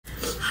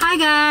Hi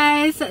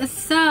guys,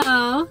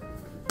 so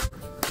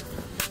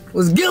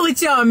what's good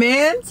with y'all,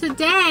 man?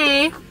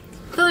 Today,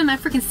 filming my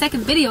freaking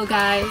second video,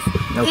 guys.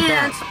 No and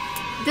cap.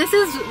 This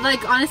is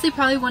like honestly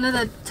probably one of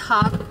the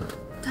top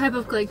type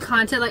of like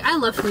content. Like I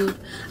love food.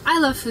 I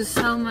love food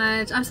so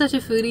much. I'm such a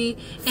foodie.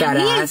 Fat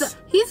and ass.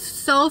 He's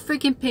so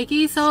freaking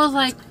picky. So I was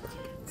like,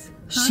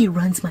 huh? She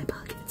runs my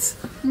pockets.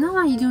 No,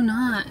 I do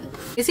not.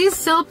 Is he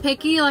so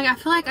picky? Like I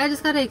feel like I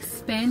just gotta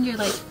expand your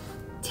like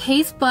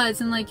taste buds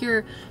and like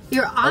your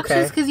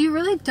options because you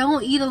really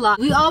don't eat a lot.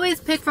 We always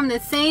pick from the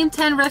same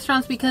 10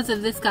 restaurants because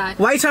of this guy.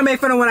 Why you trying to make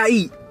fun of what I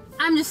eat?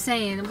 I'm just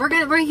saying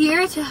we're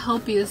here to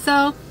help you.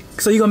 So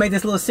you gonna make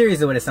this little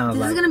series of what it sounds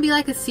like? This is gonna be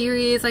like a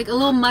series, like a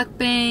little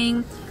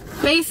mukbang.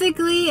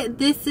 Basically,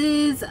 this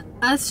is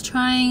us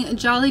trying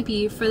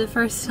JOLLIBEE for the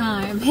first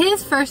time.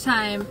 His first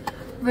time,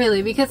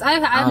 really, because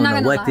I'm I don't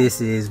know what this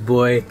is,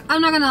 boy.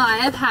 I'm not gonna lie,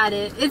 I've had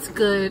it. It's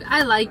good.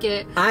 I like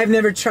it. I've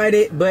never tried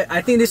it, but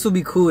I think this will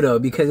be cool though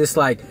because it's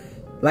like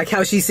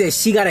how she said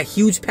she got a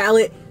huge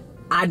palate.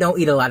 I don't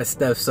eat a lot of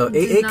stuff, so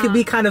it could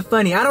be kind of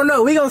funny. I don't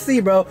know. We gonna see,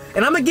 bro.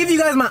 And I'm gonna give you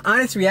guys my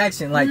honest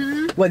reaction. Like,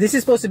 what, this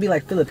is supposed to be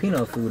like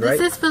Filipino food, right?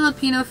 This is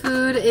Filipino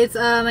food. It's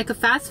like a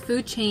fast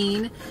food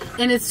chain,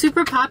 and it's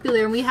super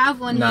popular. And we have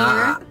one here.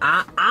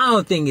 I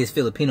don't think it's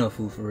Filipino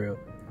food for real.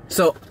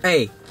 So,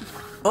 hey,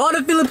 all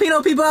the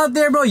Filipino people out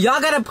there, bro, y'all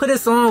gotta put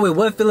us on with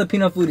what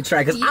Filipino food to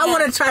try, because I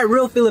want to try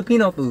real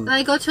Filipino food.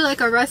 Like go to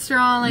like a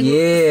restaurant, like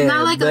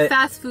not like a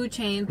fast food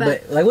chain,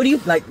 but like what do you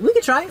like? We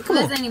can try it. Come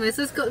on. Anyways,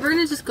 let's go. We're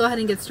gonna just go ahead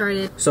and get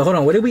started. So hold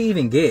on, what did we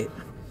even get?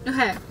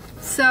 Okay,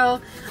 so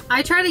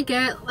I try to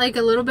get like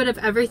a little bit of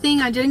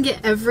everything. I didn't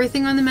get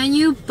everything on the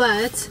menu,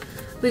 but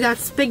we got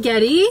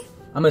spaghetti.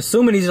 I'm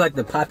assuming these are like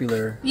the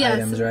popular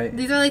items, right?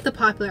 These are like the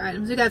popular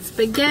items. We got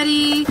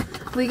spaghetti.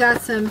 We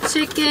got some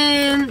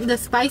chicken, the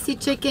spicy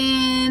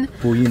chicken.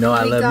 Well, you know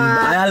I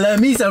love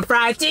me some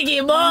fried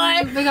chicken,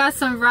 boy. We got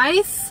some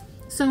rice,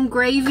 some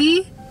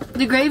gravy.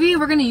 The gravy,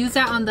 we're gonna use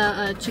that on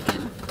the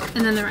chicken,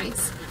 and then the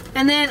rice,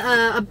 and then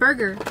a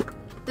burger.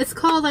 It's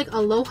called like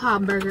Aloha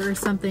burger or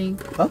something.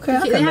 Okay,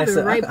 I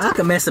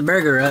can mess a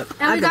burger up.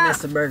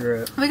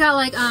 We got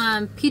like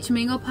peach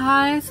mango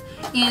pies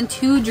and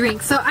 2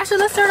 drinks. So actually,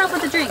 let's start off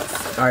with the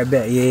drinks. All right,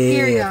 bet. Yeah.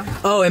 Here we go.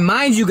 Oh, and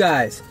mind you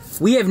guys,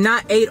 we have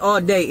not ate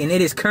all day, and it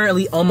is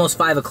currently almost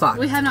 5 o'clock.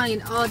 We have not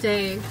eaten all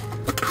day.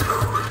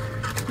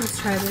 Let's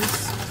try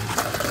this.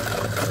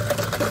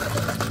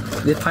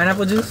 This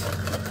pineapple juice?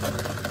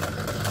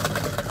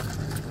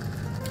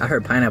 I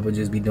heard pineapple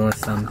juice be doing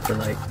something for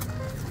like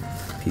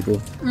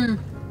people.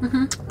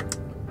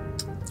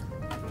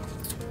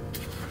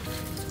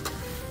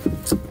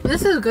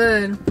 This is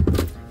good.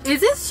 Is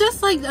this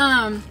just like 10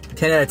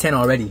 out of 10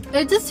 already?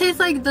 It just tastes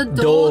like the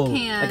Dole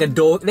can. Like a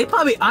Dole. They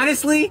probably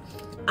honestly,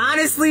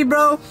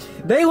 bro,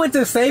 they went to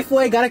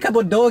Safeway, got a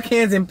couple Dole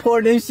cans and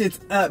poured them shits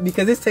up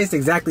because this tastes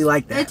exactly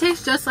like that. It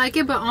tastes just like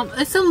it, but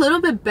it's a little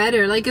bit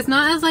better. Like it's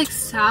not as like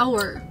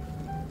sour.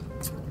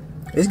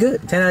 It's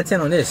good. 10 out of 10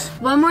 on this.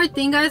 One more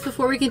thing, guys,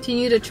 before we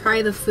continue to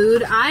try the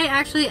food. I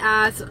actually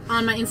asked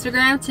on my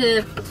Instagram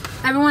to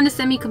everyone to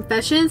send me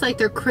confessions, like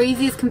their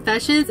craziest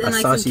confessions, and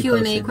like some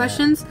Q&A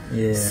questions.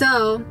 Yeah.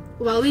 So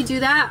while we do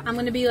that, I'm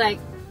gonna be like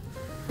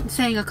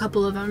saying a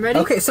couple of them. Ready?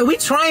 Okay, so we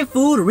trying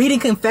food, reading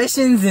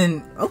confessions,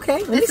 and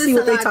okay, let me see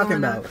what they talking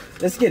about.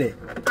 Let's get it.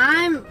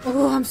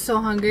 I'm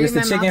so hungry. This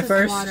the chicken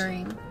first?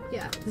 Watering.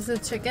 Yeah, this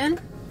is chicken.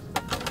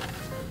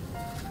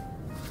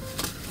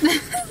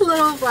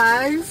 Little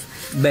flags.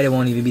 Bet it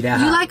won't even be that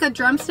hot. You like a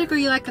drumstick or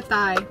you like a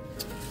thigh?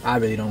 I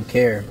really don't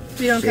care.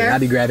 You don't care? I'll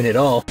be grabbing it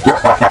all. Go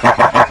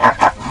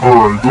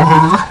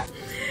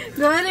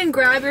ahead and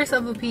grab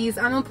yourself a piece.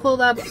 I'm gonna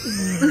pull up.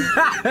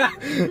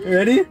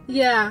 Ready?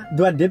 Yeah.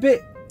 Do I dip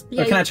it?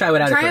 Yeah. Or can I try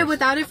without it first? Try it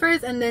without it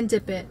first and then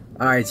dip it.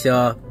 Alright,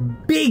 y'all.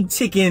 Big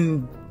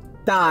chicken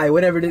thigh,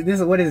 whatever this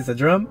is. What is this, a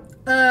drum?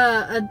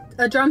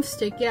 A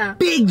drumstick, yeah.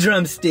 Big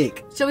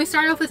drumstick. Shall we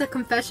start off with a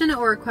confession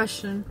or a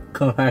question?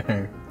 Go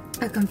ahead.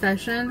 A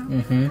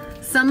confession?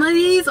 Some of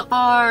these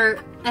are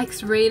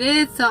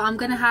X-rated, so I'm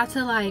gonna have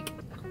to like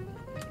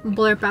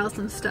blurp out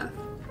some stuff.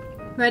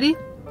 Ready?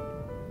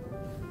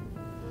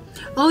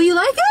 Oh, you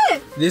like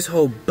it? This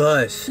whole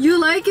bus. You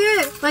like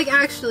it? Like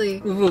actually.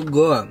 This looks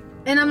good.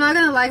 And I'm not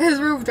gonna lie, because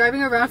we were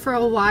driving around for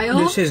a while.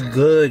 This is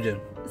good.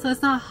 So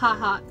it's not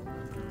hot.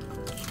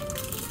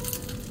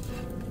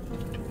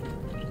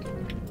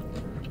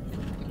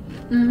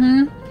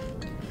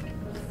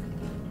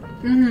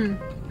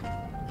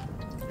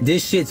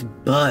 This shit's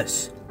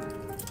bus.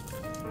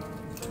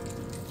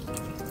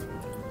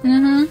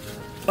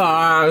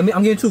 I'm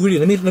getting too greedy.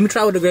 Let me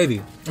try with the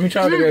gravy. This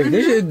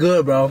shit is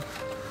good, bro.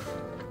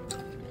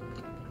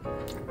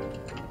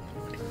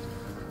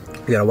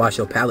 You gotta wash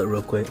your palate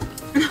real quick.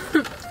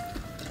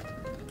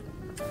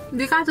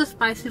 They got the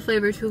spicy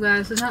flavor too,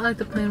 guys. It's not like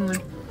the plain one.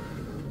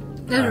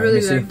 It's really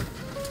good.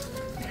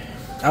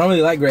 I don't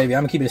really like gravy.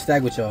 I'm gonna keep it a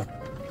stack with y'all.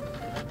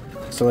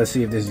 So let's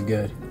see if this is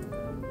good.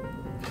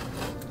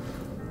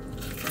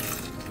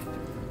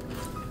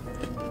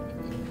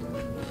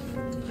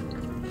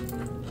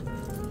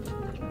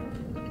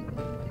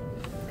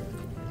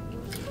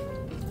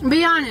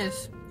 Be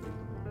honest.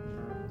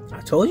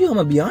 I told you I'm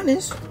gonna be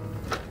honest.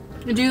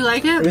 Do you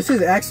like it? This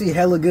is actually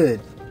hella good.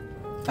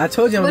 I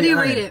told you I'm What gonna be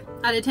honest. do you rate it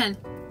out of 10?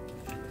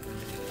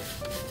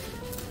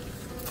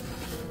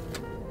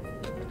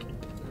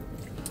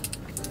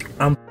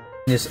 I'm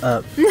this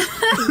up.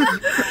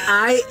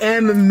 I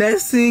am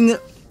messing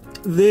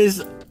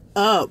this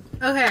up.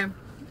 Okay. Are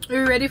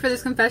you ready for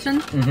this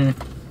confession? Mm-hmm.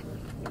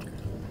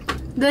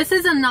 This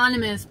is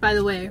anonymous, by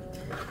the way.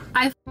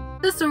 I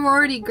f***ed a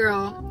sorority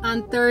girl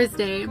on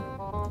Thursday,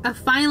 a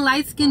fine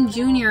light-skinned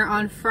junior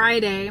on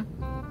Friday,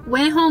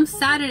 went home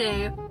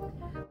Saturday,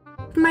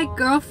 f***ed my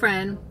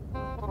girlfriend,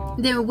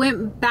 then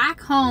went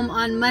back home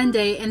on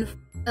Monday and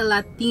f***ed a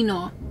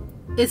Latino.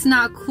 It's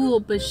not cool,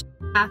 but shit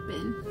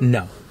happened.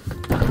 No.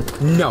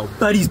 No.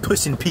 Buddy's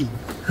pushing P.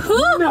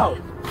 Who No.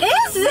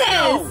 is this?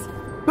 No.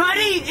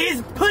 Buddy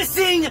is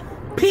pushing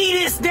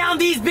penis down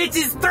these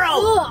bitches'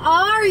 throat. Who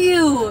are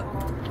you?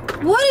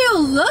 What do you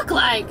look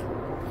like?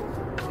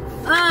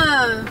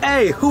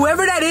 Hey,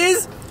 whoever that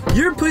is,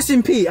 you're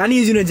pushing P. I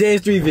need you in a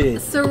JS3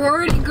 vid.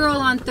 Sorority girl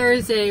on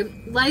Thursday,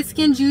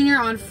 light-skinned junior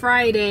on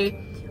Friday,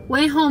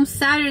 went home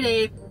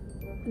Saturday,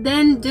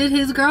 then did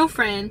his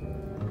girlfriend.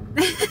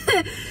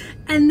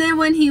 And then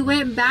when he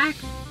went back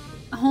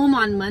home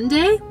on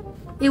Monday,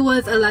 it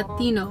was a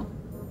Latino.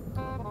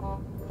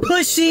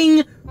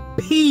 Pushing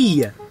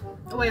P.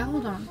 Oh, wait,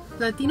 hold on.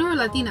 Latino or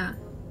Latina?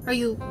 Are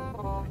you...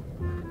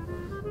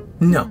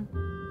 No.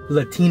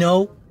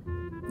 Latino.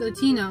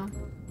 Latino.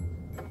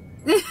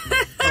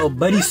 Oh,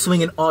 Buddy's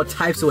swinging all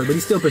types of way, but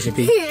he's still pushing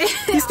P.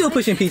 He's still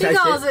pushing P type He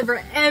calls shit. it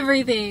for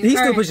everything. He's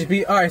still pushing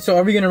P. Alright, so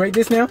are we gonna rate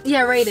this now?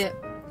 Yeah, rate it.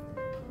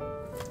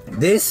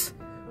 This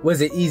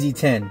was an easy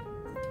 10.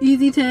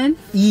 Easy 10?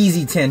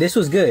 Easy 10. This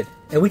was good.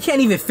 And we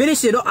can't even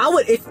finish it all. I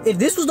would, if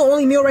this was the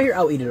only meal right here,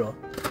 I would eat it all.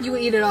 You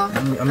would eat it all.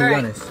 I'm gonna be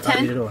honest. 10?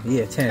 I'll eat it all.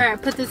 Yeah, 10.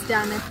 Alright, put this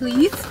down there,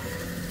 please.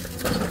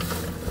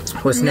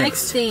 What's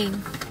Next thing.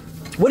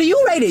 What do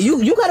you rate it?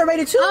 You gotta rate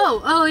it too.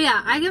 Oh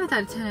yeah, I give it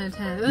that 10 out of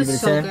 10. It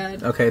was so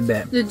good. Okay,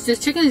 bet. The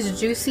chicken is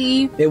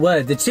juicy. It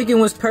was. The chicken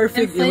was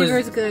perfect. And flavor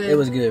is good. It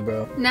was good,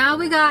 bro. Now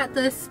we got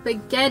the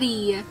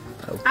spaghetti.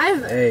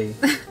 Hey.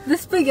 The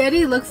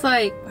spaghetti looks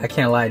like... I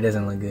can't lie, it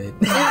doesn't look good.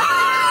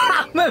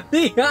 I'm gonna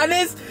be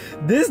honest,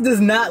 this does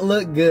not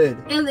look good.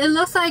 It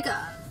looks like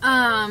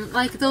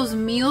those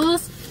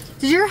meals.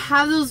 Did you ever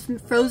have those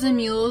frozen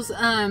meals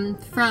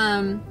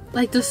from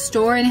like the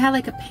store and it had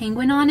like a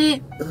penguin on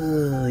it?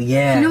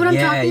 Yeah. You know what I'm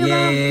talking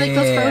about? Like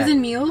those frozen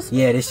meals?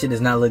 Yeah, this shit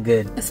does not look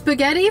good. A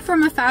spaghetti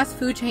from a fast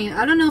food chain.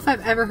 I don't know if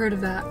I've ever heard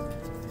of that.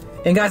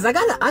 And guys, I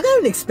got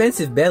an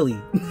expensive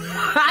belly.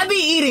 I be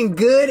eating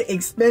good,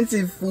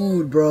 expensive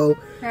food, bro.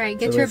 Alright,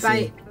 get your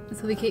bite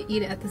so we can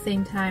eat it at the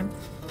same time.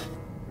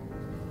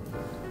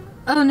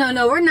 Oh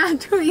no, we're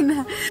not doing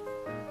that.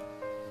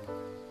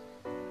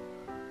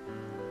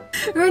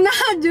 We're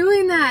not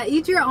doing that.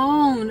 Eat your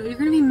own. You're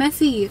gonna be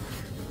messy.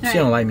 She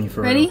don't like me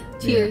for real. Ready?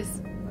 Cheers.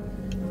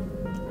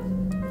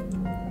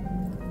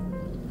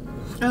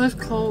 Yeah. It was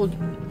cold.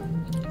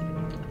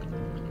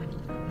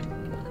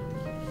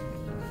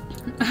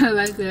 I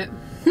like it.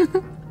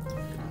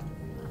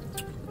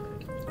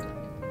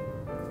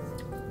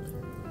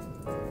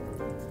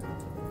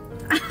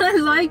 I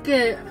like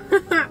it.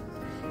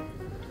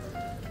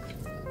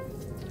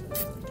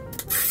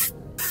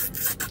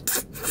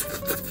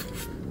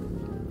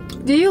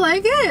 Do you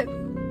like it?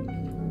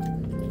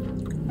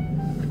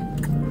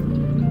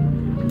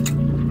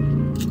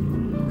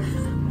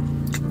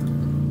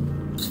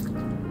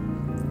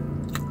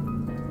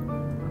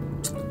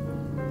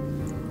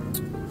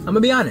 I'm gonna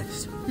be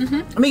honest.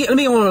 Let me get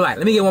one more bite.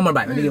 Let me get one more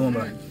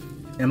bite.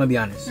 And I'm gonna be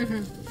honest.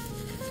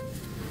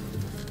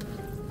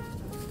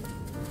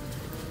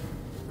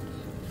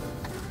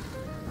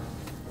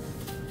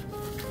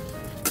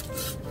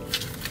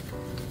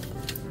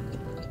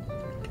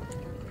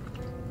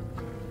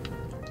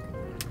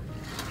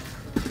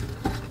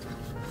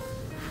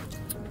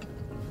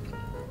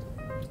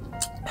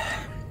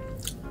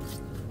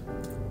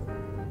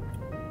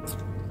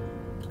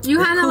 You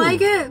kind of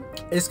like it?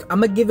 I'm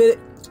gonna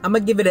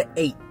give it an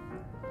 8.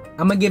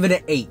 I'm gonna give it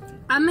an 8.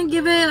 I'm gonna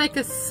give it like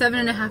a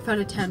 7.5 out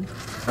of 10.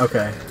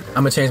 Okay, I'm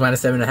gonna change mine to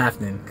 7.5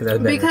 then, because that's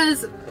better.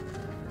 Because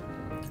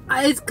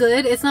it's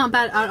good. It's not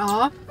bad at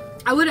all.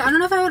 I don't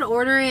know if I would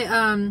order it.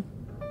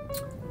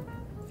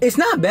 It's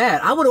not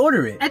bad. I would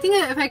order it. I think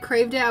if I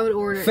craved it, I would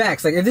order it.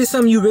 Facts. Like if there's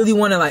something you really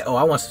want to like, oh,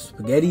 I want some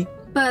spaghetti.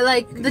 But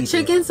like the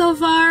chicken so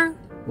far,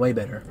 way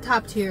better.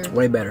 Top tier.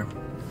 Way better.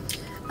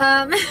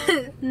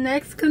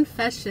 Next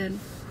confession.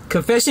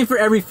 Confession for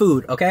every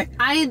food, okay?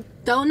 I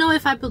don't know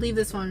if I believe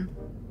this one.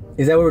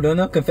 Is that what we're doing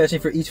now? Confession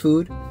for each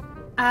food?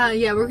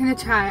 Yeah, we're gonna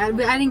try. I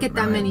didn't get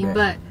that many,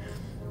 but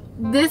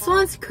this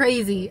one's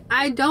crazy.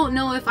 I don't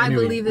know if I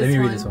believe this one. Let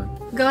me read this one.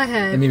 Go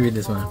ahead. Let me read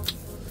this one.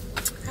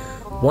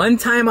 One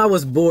time I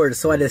was bored,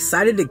 so I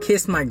decided to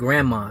kiss my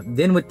grandma.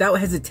 Then without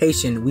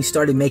hesitation, we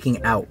started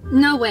making out.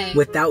 No way.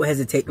 Without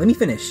hesitation. Let me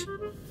finish.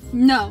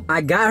 No.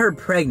 I got her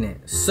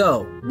pregnant.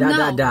 So, ...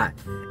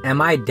 Am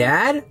I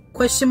dad?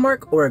 Question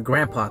mark or a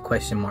grandpa?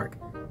 Question mark.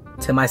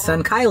 To my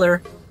son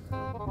Kyler,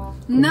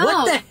 No.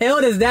 What the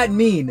hell does that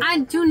mean? I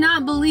do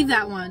not believe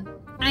that one.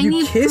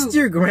 You kissed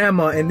your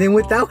grandma and then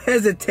without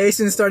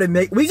hesitation started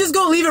making... We just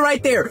gonna leave it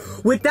right there.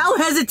 Without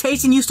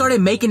hesitation, you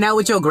started making out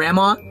with your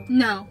grandma?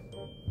 No.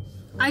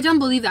 I don't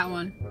believe that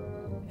one.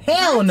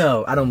 Hell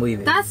no. I don't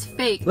believe it. That's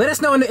fake. Let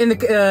us know in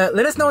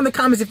the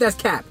comments if that's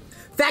cap.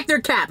 Fact or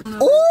cap.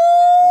 No. Ooh!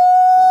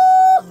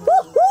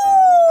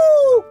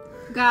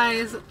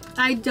 Guys,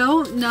 I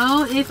don't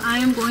know if I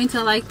am going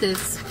to like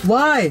this.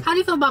 Why? How do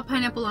you feel about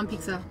pineapple on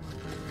pizza?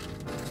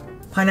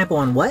 Pineapple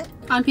on what?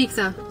 On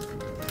pizza.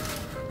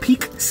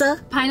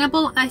 Pizza?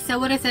 Pineapple, I said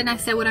what I said and I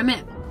said what I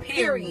meant.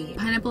 Period.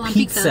 Pineapple on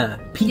pizza.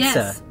 Pizza.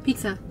 Yes,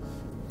 pizza.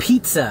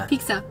 Pizza.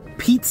 Pizza.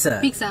 Pizza.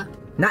 Pizza.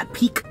 Not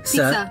pizza.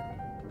 Pizza.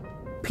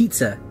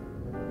 Pizza.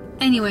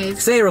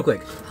 Anyways. Say it real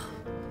quick.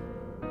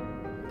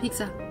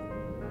 Pizza.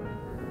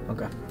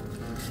 Okay.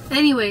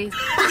 Anyways.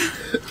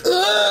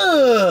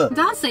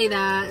 Don't say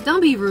that.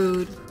 Don't be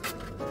rude.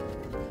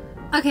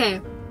 Okay.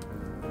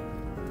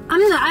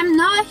 I'm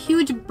not a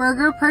huge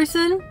burger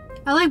person.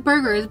 I like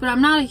burgers, but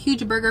I'm not a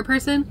huge burger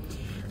person.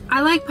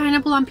 I like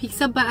pineapple on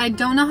pizza, but I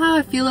don't know how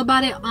I feel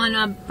about it on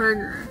a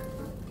burger.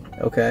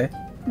 Okay.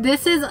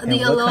 This is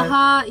the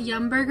Aloha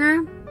Yum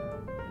Burger.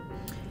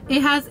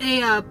 It has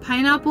a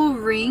pineapple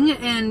ring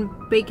and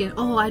bacon.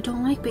 Oh, I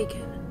don't like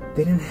bacon.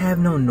 They didn't have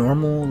no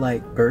normal,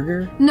 like,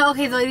 burger? No,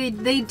 okay, so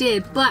they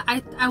did. But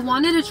I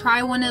wanted to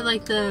try one of,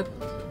 like, the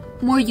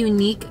more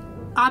unique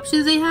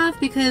options they have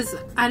because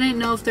I didn't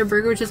know if their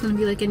burger was just going to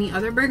be like any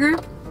other burger.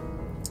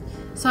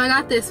 So I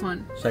got this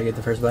one. Should I get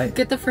the first bite?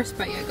 Get the first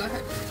bite, yeah, go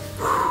ahead.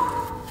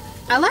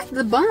 I like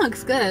the bun,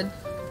 looks good.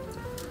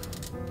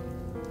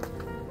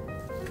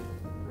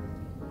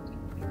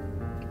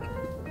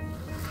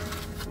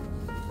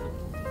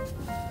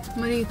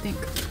 What do you think?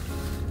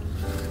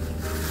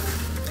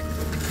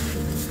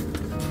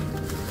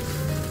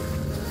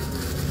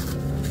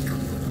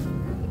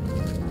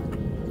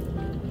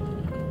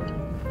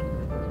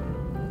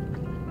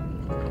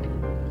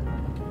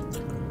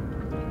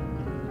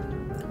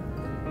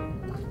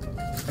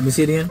 Let me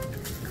see it again.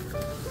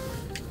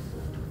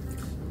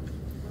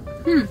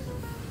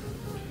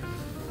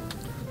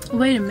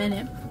 Wait a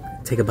minute.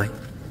 Take a bite.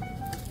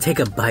 Take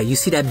a bite. You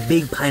see that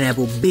big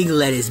pineapple, big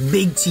lettuce,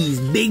 big cheese,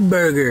 big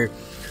burger.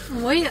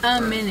 Wait a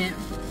minute.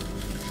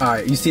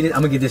 Alright, you see it?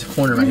 I'm gonna get this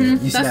corner right here.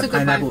 You see that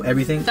pineapple,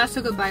 everything? That's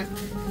a good bite.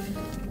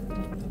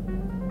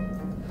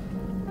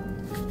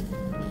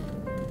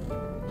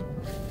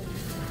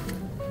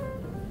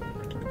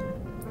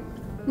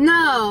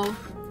 No,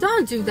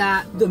 don't do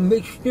that. The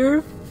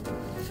mixture?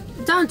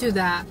 Don't do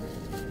that.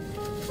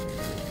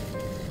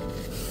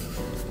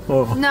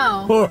 Oh.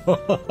 No.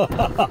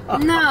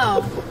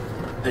 No.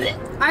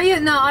 Are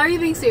you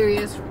being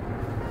serious?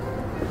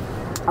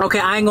 Okay,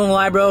 I ain't gonna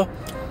lie, bro.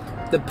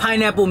 The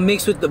pineapple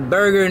mixed with the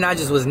burger and I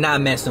just was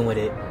not messing with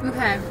it.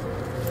 Okay.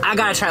 I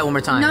gotta try it one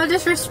more time. No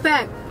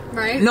disrespect,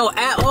 right? No,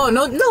 at all.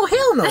 No,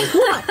 hell no.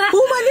 Who am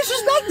I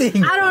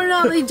disrespecting? I don't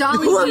know, like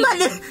JOLLIBEE. Who am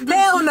I?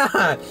 Hell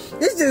nah.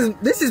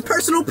 This is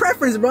personal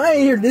preference, bro. I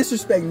ain't here to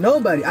disrespect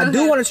nobody. I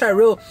do want to try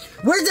real.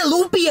 Where's the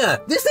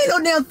lumpia? This ain't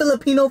no damn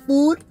Filipino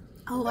food.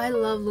 Oh, I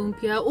love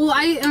lumpia. Oh,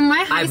 in my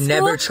high school. I've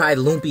never tried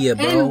lumpia,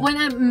 bro. And when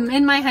I'm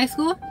in my high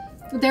school,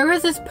 there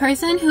was this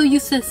person who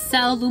used to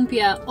sell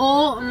lumpia.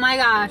 Oh my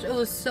gosh, it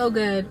was so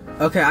good.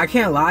 Okay, I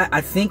can't lie.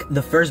 I think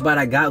the first bite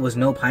I got was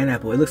no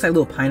pineapple. It looks like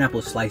little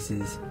pineapple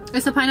slices.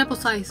 It's a pineapple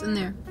slice in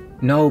there.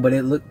 No, but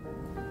it looked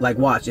like,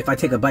 watch, if I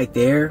take a bite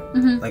there,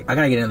 like, I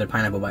gotta get another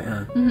pineapple bite,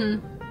 huh?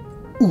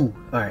 Ooh,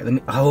 alright, let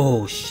me,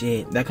 oh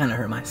shit, that kind of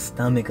hurt my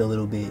stomach a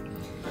little bit.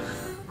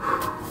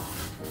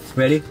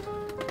 Ready?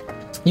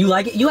 You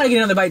like it? You gotta get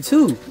another bite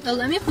too. Oh,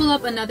 let me pull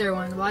up another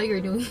one while you're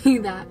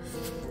doing that.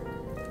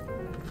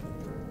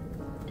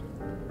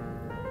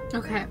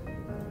 Okay.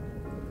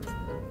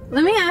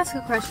 Let me ask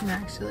a question,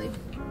 actually.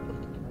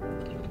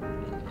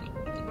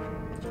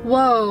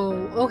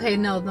 Whoa. Okay,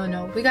 no.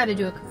 We gotta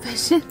do a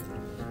confession.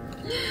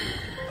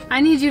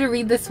 I need you to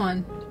read this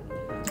one.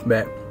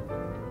 Bet.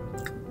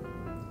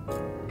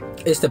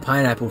 It's the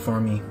pineapple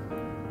for me.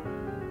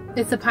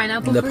 It's the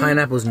pineapple? The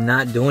pineapple's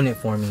not doing it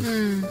for me.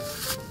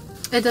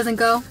 It doesn't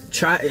go?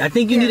 Try. I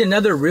think you need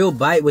another real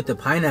bite with the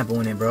pineapple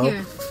in it, bro.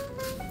 Here.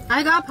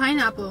 I got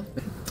pineapple.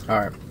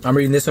 Alright. I'm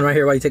reading this one right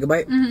here while you take a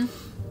bite.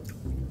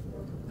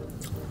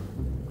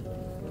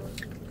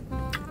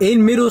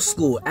 In middle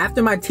school,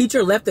 after my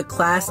teacher left the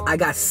class, I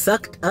got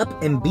sucked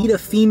up and beat a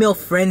female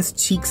friend's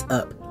cheeks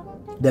up.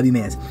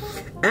 W-mans.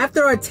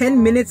 After about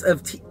 10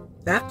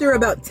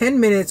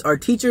 minutes, our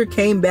teacher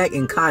came back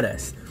and caught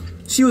us.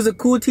 She was a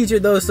cool teacher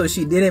though, so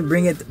she didn't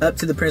bring it up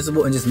to the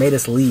principal and just made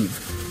us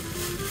leave.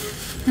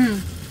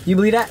 You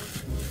believe that?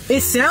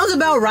 It sounds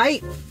about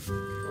right.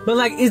 But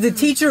like, is the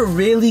teacher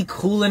really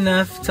cool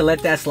enough to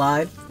let that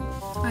slide?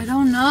 I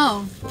don't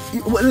know.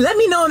 Let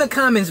me know in the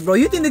comments, bro.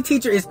 You think the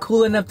teacher is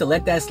cool enough to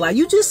let that slide?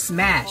 You just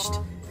smashed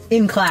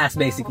in class,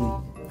 basically.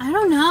 I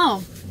don't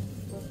know.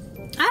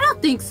 I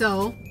don't think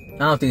so. I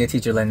don't think the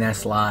teacher letting that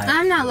slide.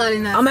 I'm not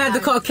letting that I'm gonna have to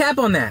call cap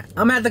on that.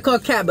 I'm gonna have to call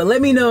cap, but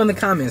let me know in the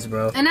comments,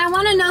 bro. And I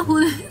want to know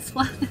who this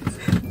was.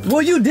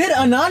 Well, you did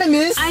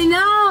anonymous. I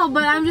know,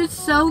 but I'm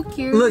just so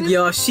curious. Look,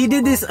 y'all, she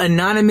did this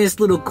anonymous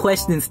little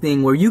questions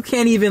thing where you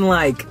can't even,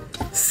 like,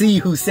 see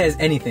who says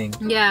anything.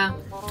 Yeah,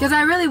 because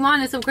I really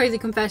wanted some crazy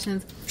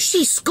confessions.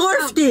 She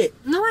scarfed it.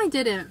 No, I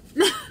didn't.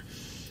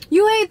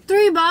 You ate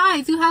 3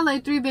 bites. You had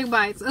like 3 big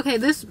bites. Okay,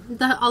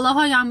 the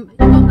Aloha Yum.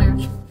 Oh my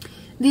gosh.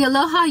 The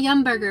Aloha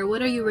Yum Burger.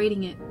 What are you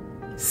rating it?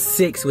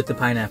 6 with the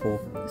pineapple.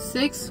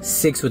 6?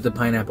 6 with the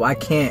pineapple. I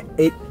can't.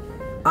 It.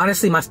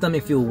 Honestly, my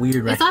stomach feels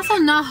weird right now. It's also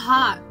not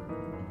hot.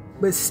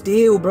 But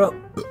still, bro.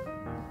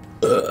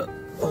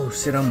 Oh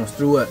shit! I almost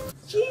threw up.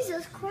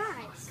 Jesus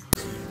Christ.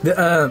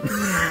 The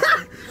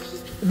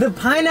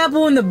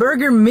pineapple and the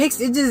burger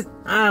mix. It just.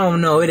 I don't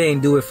know. It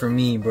ain't do it for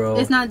me, bro.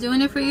 It's not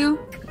doing it for you?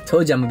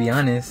 Told you I'm gonna be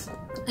honest.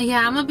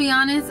 Yeah, I'm gonna be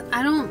honest.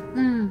 I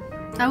don't.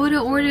 I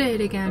wouldn't order it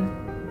again.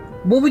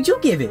 What would you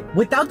give it?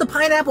 Without the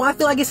pineapple, I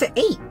feel like it's an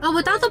 8. Oh,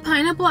 without the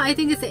pineapple, I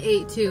think it's an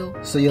 8 too.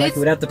 So you like it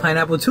without the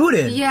pineapple too,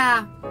 then?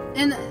 Yeah.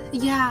 And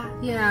yeah,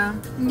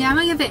 I'm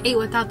gonna give it 8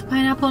 without the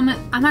pineapple. I'm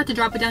gonna have to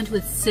drop it down to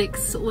a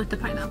 6 with the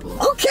pineapple.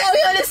 Okay, we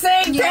on the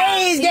same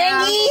page,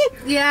 gangy.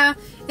 Yeah,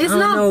 it's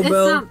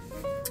not.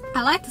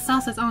 I like the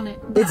sauce that's on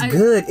it. It's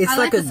good. It's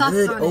like a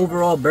good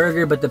overall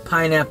burger, but the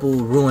pineapple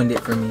ruined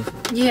it for me.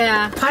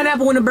 Yeah.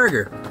 Pineapple in a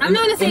burger. I'm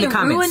not gonna say it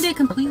ruined it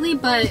completely,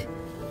 but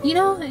you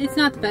know, it's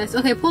not the best.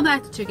 Okay, pull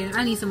back the chicken.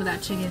 I need some of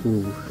that chicken.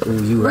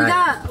 Ooh, you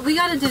right. We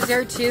got a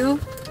dessert too.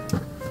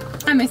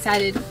 I'm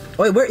excited.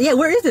 Wait,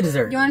 where is the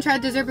dessert? You want to try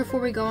dessert before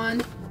we go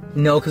on?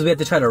 No, because we have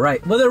to try the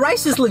rice. Well, the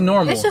rice just look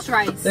normal. It's just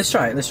rice. Let's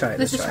try it. Let's try it.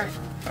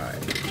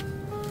 Alright.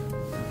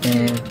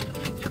 And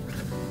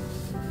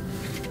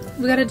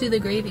we gotta do the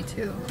gravy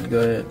too. Go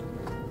ahead.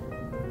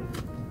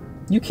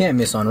 You can't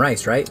miss on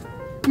rice, right?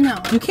 No.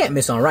 You can't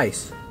miss on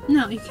rice.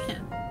 No, you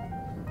can't.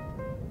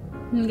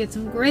 I'm gonna get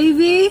some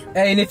gravy.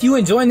 Hey, and if you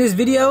enjoying this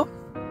video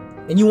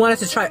and you want us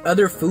to try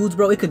other foods,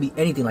 bro, it could be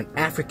anything like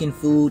African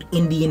food,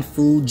 Indian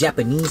food,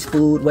 Japanese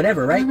food,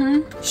 whatever, right?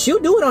 She'll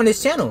do it on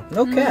this channel.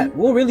 No cap.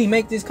 We'll really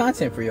make this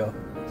content for y'all.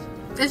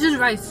 It's just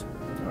rice.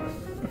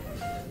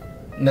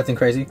 Nothing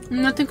crazy?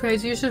 Nothing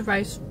crazy. It's just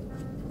rice.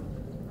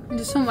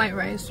 Just some white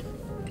rice.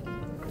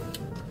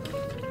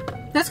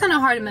 That's kind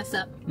of hard to mess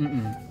up.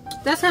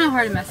 That's kind of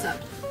hard to mess up.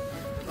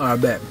 I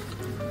bet.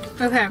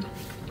 Okay.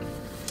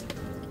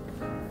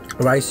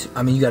 Rice,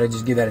 I mean, you gotta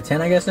just give that a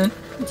 10, I guess, then?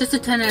 Just a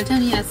 10 out of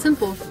 10, yeah, it's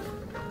simple.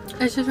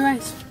 It's just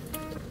rice.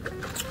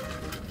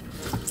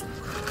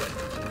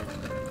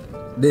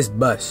 This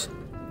bus.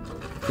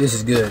 This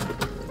is good.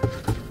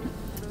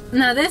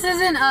 Now, this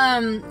isn't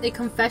a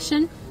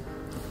confession.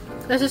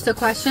 That's just a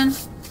question.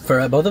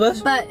 For both of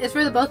us? But it's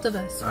for the both of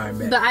us. Alright,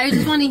 bet. But I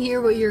just want to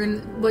hear what you're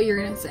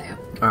gonna say.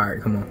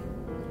 Alright, come on.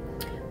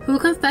 Who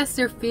confessed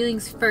their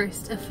feelings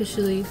first,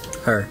 officially?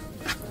 Her.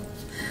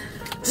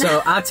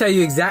 So, I'll tell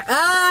you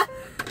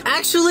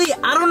actually,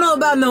 I don't know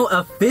about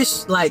no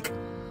fish, like,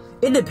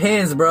 it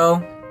depends,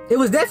 bro. It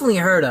was definitely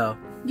her, though.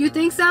 You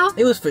think so?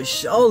 It was for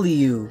surely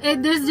you.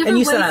 There's different And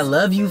you ways. said I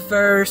love you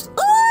first.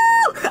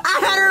 Ooh! I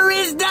had her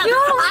wrist up!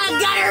 I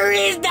got her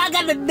wrist! I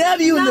got the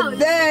W in the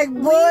bag,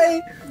 boy!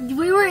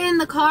 We were in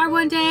the car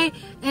one day,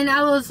 and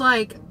I was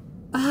like,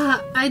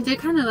 I did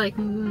kind of like,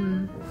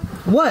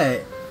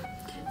 What?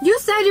 You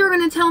said you were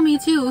going to tell me,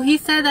 too. He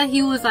said that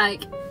he was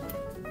like,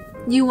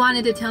 you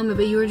wanted to tell me,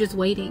 but you were just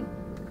waiting.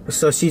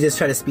 So she just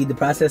tried to speed the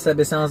process up,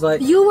 it sounds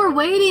like? You were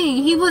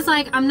waiting. He was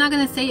like, I'm not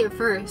going to say it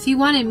first. He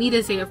wanted me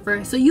to say it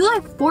first. So you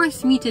like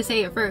forced me to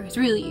say it first,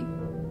 really.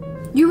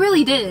 You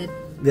really did.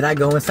 Did I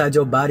go inside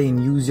your body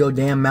and use your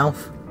damn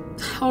mouth?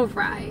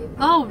 Alright.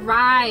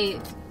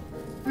 Alright.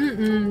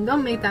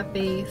 Don't make that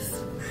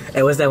face.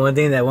 Hey, what's that one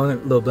thing, that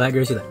one little black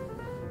girl, she's like...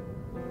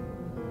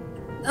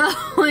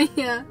 Oh,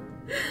 yeah.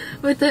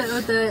 With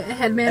the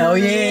headband. Oh,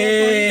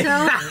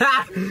 yeah.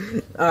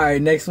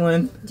 Alright, next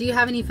one. Do you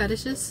have any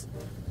fetishes?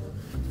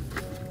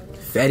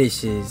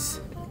 Fetishes.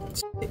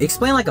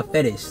 Explain like a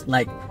fetish.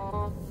 Like...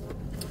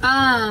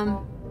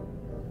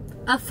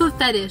 A foot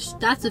fetish.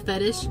 That's a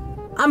fetish.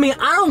 I mean,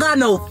 I don't got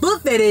no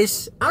foot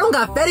fetish. I don't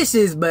got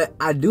fetishes, but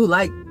I do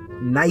like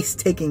nice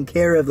taken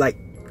care of, like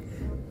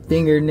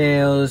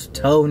fingernails,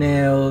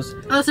 toenails.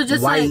 Oh, so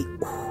just white.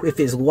 like... If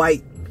it's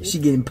white, she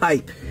getting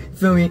pipe.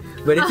 Feel me?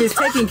 But if it's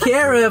taken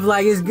care of,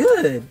 like, it's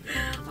good.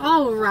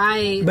 All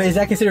right. But is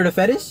that considered a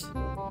fetish?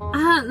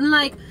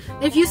 Like,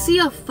 if you see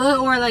a foot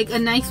or like a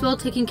nice, well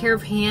taken care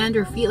of hand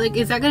or feet, like,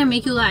 is that gonna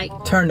make you like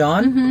turned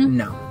on?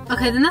 No.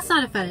 Okay, then that's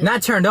not a fetish.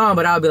 Not turned on,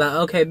 but I'll be like,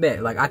 okay,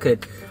 bet. Like, I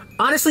could,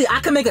 honestly, I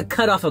could make a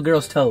cut off a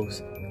girl's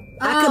toes.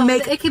 I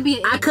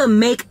could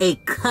make a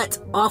cut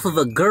off of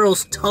a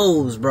girl's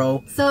toes,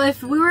 bro. So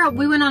if we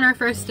went on our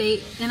first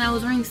date and I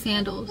was wearing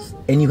sandals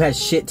and you had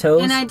shit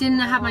toes and I didn't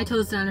have my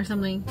toes done or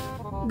something,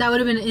 that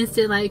would have been an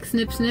instant like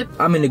snip snip.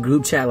 I'm in the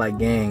group chat like,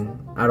 gang,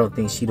 I don't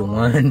think she the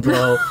one,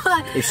 bro.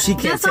 If she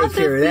can't take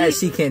care of that,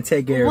 she can't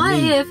take care of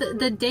me. What if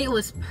the date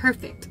was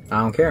perfect?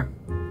 I don't care.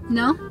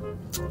 No?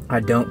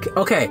 I don't care.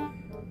 Okay.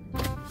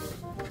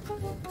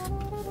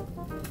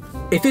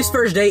 If it's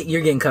first date,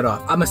 you're getting cut off.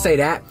 I'm gonna say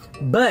that.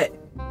 But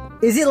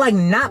is it like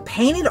not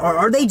painted, or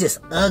are they just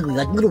ugly,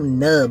 like little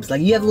nubs?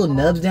 Like you have little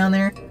nubs down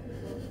there.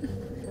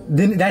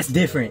 Then that's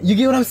different. You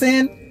get what I'm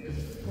saying?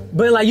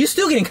 But like you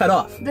still getting cut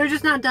off. They're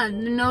just not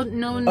done. No.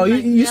 Oh,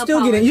 you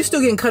still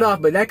getting cut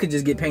off, but that could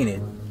just get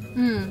painted.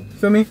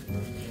 Feel me?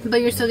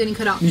 But you're still getting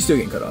cut off. You still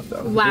getting cut off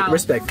though. Wow.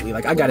 Respectfully,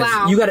 like I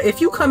gotta, you gotta. If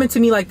you come into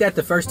me like that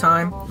the first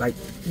time, like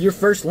your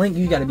first link,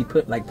 you gotta be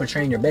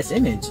portraying your best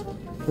image,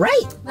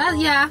 right?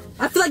 Yeah.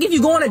 I feel like if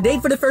you go on a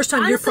date for the first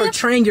time, honestly, you're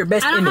portraying your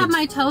best image. I don't have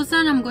my toes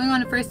done. I'm going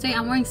on a first date.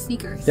 I'm wearing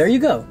sneakers. There you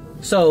go.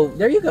 So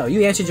there you go.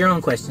 You answered your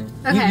own question.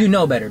 Okay. You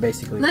know better,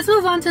 basically. Let's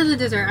move on to the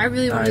dessert. I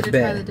really want you to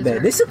try the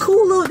dessert. This is a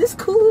cool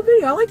little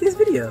video. I like this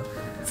video.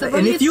 So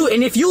and if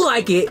you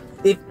like it,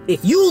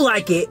 if you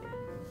like it,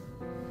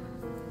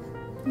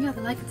 you have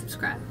to like and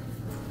subscribe.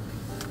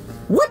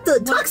 What the?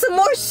 Talk some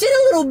more shit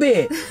a little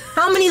bit.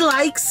 How many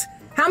likes?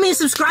 How many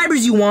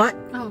subscribers you want?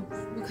 Oh,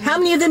 okay. How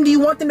many of them do you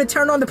want them to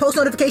turn on the post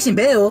notification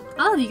bell?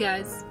 All of you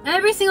guys.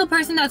 Every single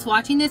person that's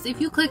watching this, if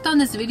you clicked on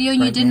this video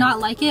and you did not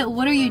like it,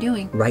 what are you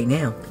doing? Right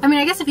now. I mean,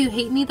 I guess if you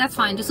hate me, that's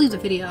fine. Just leave the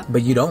video.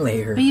 But you don't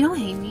hate her. But you don't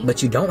hate me.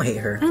 But you don't hate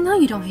her. I know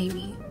you don't hate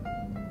me.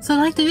 So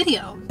like the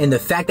video. And the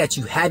fact that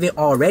you haven't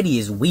already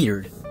is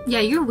weird.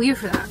 Yeah, you're weird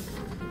for that.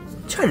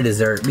 Try the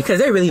dessert, because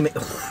they really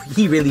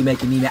he really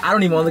making me mad. I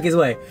don't even want to look his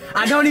way.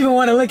 I don't even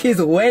want to look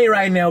his way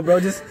right now,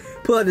 bro. Just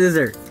pull out the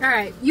dessert. All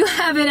right, you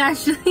have it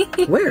actually.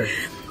 Where?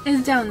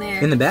 It's down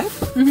there. In the back?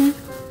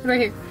 Mm-hmm.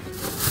 Right here.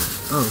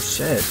 Oh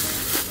shit.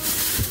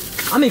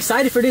 I'm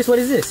excited for this. What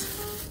is this?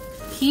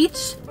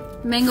 Peach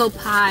mango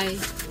pie.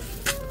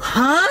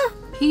 Huh?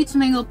 Peach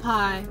mango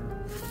pie.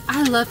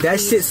 I love that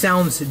peach. shit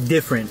sounds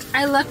different.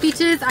 I love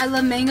peaches. I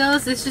love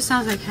mangoes. This just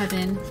sounds like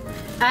heaven.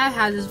 I've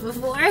had this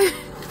before.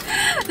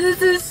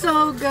 This is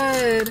so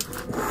good.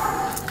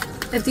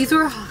 If these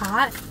were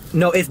hot.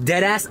 No, it's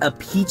deadass a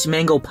peach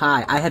mango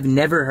pie. I have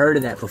never heard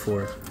of that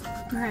before.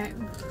 Alright.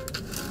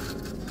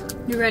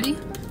 You ready?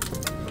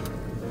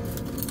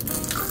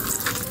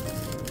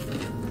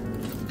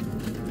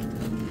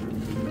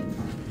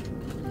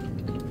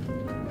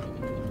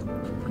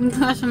 You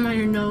got some on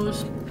your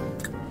nose.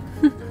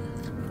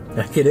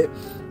 I get it.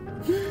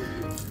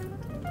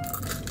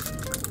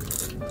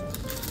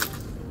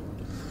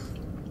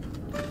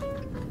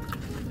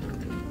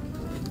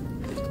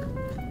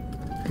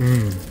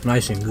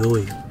 Nice and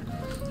gooey.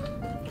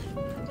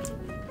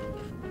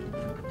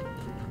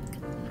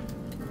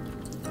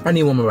 I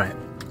need one more bite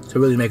to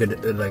really make a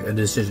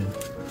decision.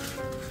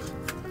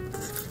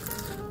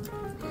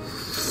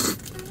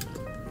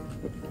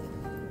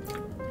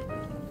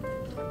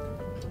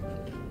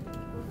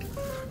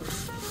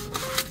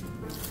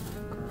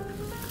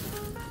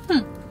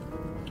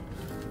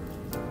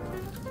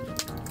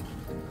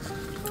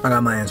 I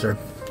got my answer.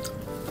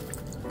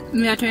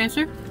 You got your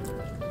answer?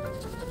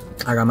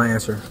 I got my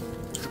answer.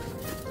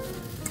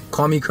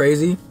 Call me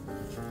crazy.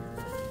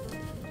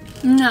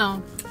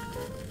 No.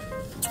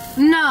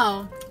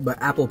 No.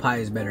 But apple pie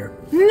is better.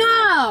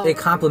 No. It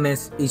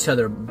complements each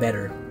other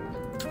better.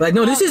 Like,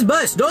 no, this is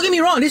bust. Don't get me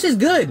wrong. This is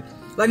good.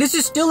 Like, this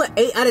is still an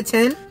 8 out of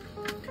 10.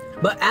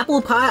 But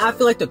apple pie, I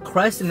feel like the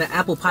crust and the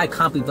apple pie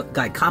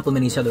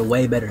complement each other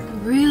way better.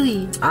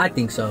 Really? I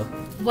think so.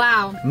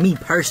 Wow. Me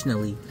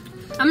personally.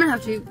 I'm gonna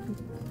have to.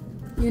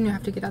 You're gonna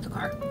have to get out the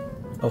car.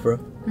 Oh, for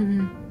real?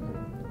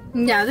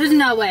 Mm-hmm. Yeah, there's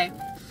no way.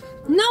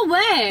 No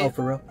way. Oh,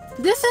 for real?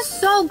 This is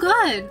so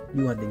good.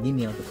 You want to get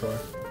me out the car?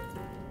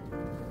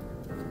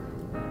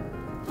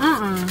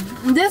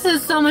 This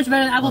is so much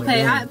better than apple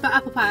pie.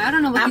 Apple pie. I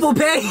don't know what. Apple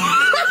pie.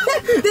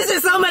 This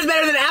is so much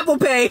better than apple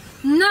pie.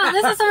 No,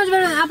 this is so much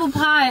better than apple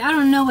pie. I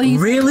don't know what you.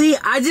 Really?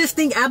 I just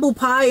think apple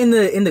pie in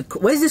the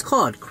what is this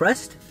called?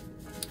 Crust?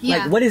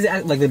 Yeah. Like, what is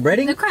it? Like the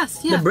breading? The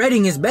crust. Yeah. The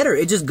breading is better.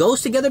 It just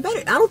goes together better.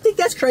 I don't think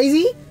that's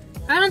crazy.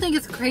 I don't think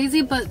it's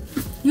crazy, but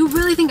you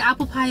really think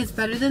apple pie is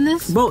better than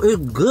this? Bro, it's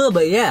good,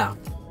 but yeah.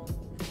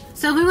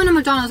 So if we went to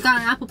McDonald's, got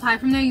an apple pie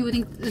from there, you would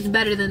think it's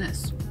better than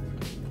this.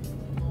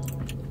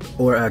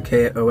 Or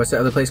what's the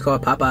other place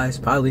called?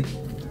 Popeyes, probably.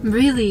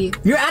 Really?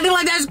 You're acting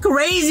like that's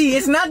crazy.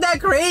 It's not that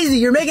crazy.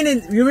 You're making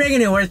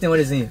it worse than what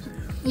it seems.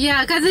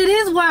 Yeah, because it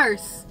is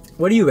worse.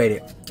 What do you rate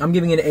it? I'm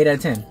giving it an 8 out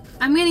of 10.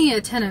 I'm giving it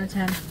a 10 out of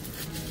 10.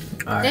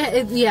 All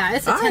right. Yeah,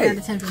 it's a 10 out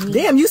of 10 for me.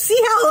 Damn, you see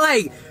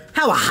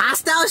how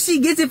hostile she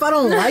gets if I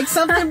don't like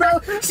something, bro?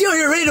 She over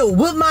here ready to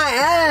whip my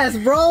ass,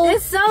 bro.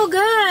 It's so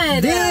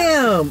good.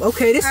 Damn.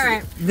 Okay,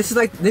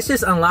 this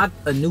just unlocked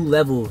a new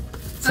level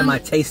to my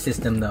taste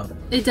system, though.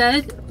 It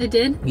did? It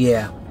did?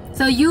 Yeah.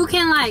 So you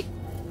can, like,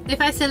 if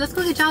I said, let's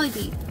go get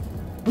JOLLIBEE.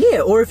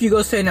 Yeah, or if you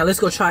go say, now let's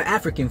go try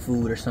African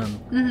food or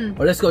something.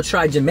 Or let's go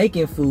try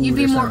Jamaican food. You'd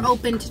be more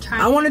open to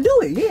trying. I want to do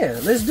it. Yeah,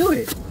 let's do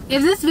it.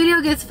 If this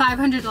video gets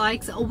 500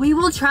 likes, we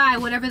will try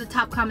whatever the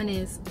top comment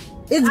is.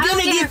 It's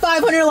gonna get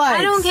 500 likes.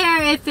 I don't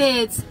care if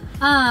it's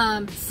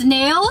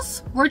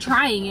snails, we're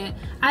trying it.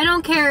 I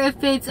don't care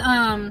if it's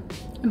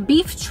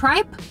beef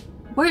tripe,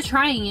 we're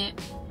trying it.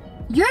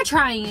 You're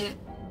trying it.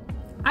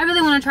 I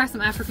really want to try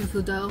some African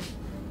food though.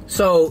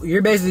 So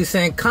you're basically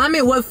saying,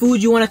 comment what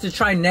food you want us to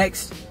try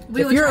next.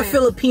 If you're a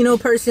Filipino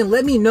person,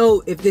 let me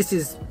know if this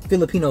is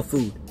Filipino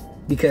food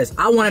because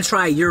I want to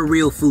try your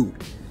real food.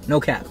 No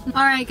cap.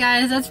 All right,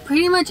 guys, that's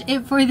pretty much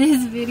it for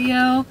this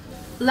video.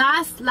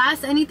 Last,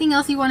 anything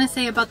else you want to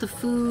say about the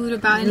food?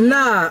 About anything?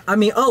 Nah, I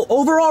mean,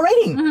 overall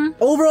rating.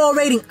 Overall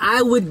rating,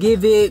 I would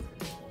give it.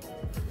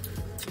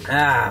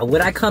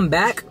 Would I come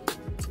back?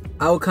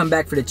 I would come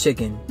back for the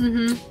chicken.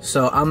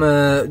 So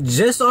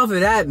just off of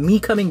that, me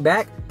coming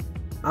back,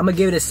 I'm gonna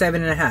give it a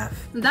 7.5.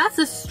 That's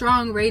a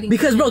strong rating.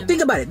 Because, bro,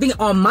 think about it.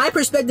 On my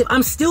perspective,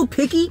 I'm still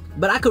picky,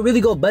 but I could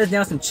really go buzz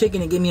down some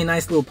chicken and give me a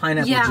nice little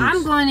pineapple juice. Yeah,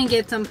 I'm going to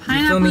get some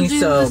pineapple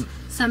juice, so,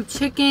 some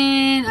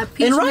chicken, a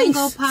peach and rice.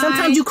 mango pie.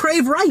 Sometimes you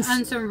crave rice.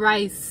 And some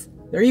rice.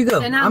 There you go.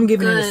 I'm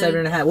giving it a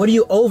 7.5. What do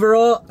you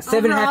overall?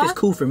 7.5 is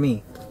cool for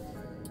me.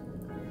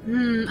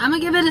 I'm gonna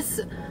give it a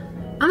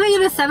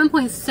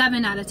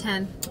 7.7 out of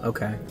 10.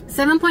 Okay.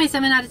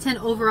 7.7 out of 10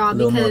 overall. A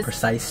little more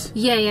precise.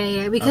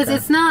 Yeah. Because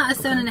it's not a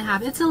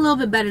 7.5. It's a little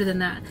bit better than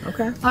that.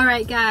 Okay. All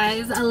right,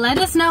 guys. Let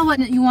us know what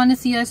you want to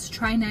see us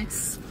try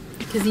next.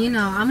 Because, you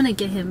know, I'm going to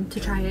get him to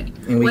try it.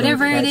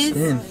 Whatever it is,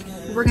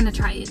 we're going to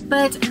try it.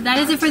 But that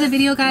is it for the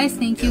video, guys.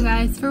 Thank you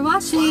guys for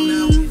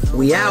watching.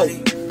 We out.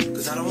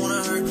 'Cause I don't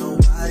wanna hurt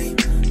nobody.